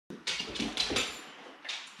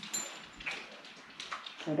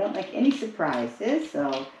So I don't like any surprises,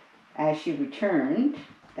 so as she returned,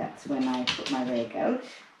 that's when I put my leg out.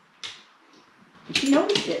 And she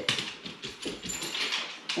noticed it.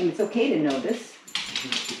 And it's okay to notice.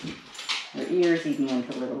 Her ears even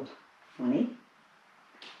went a little funny.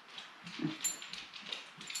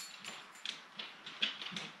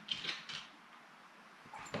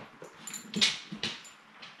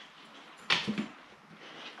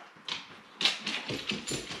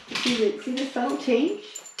 See the subtle change?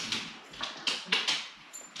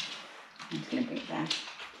 I'm just going to bring it back.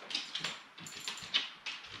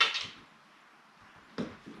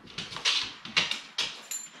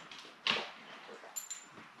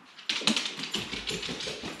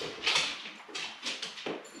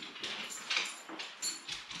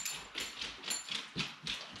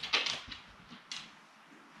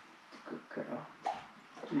 Good girl.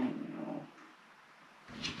 I know.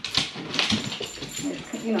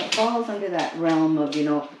 You know, it falls under that realm of, you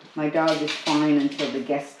know, my dog is fine until the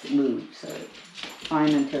guest moves, or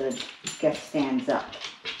fine until the guest stands up.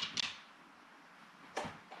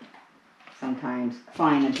 Sometimes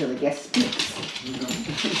fine until the guest speaks.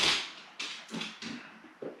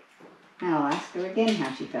 Now I'll ask her again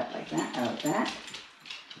how she felt like that, out of that.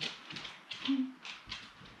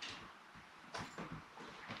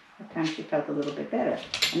 Sometimes she felt a little bit better.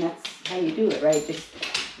 And that's how you do it, right? Just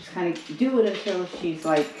kind of do it until she's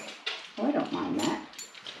like, oh, I don't mind that.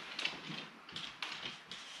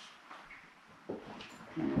 All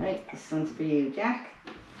right, this one's for you, Jack.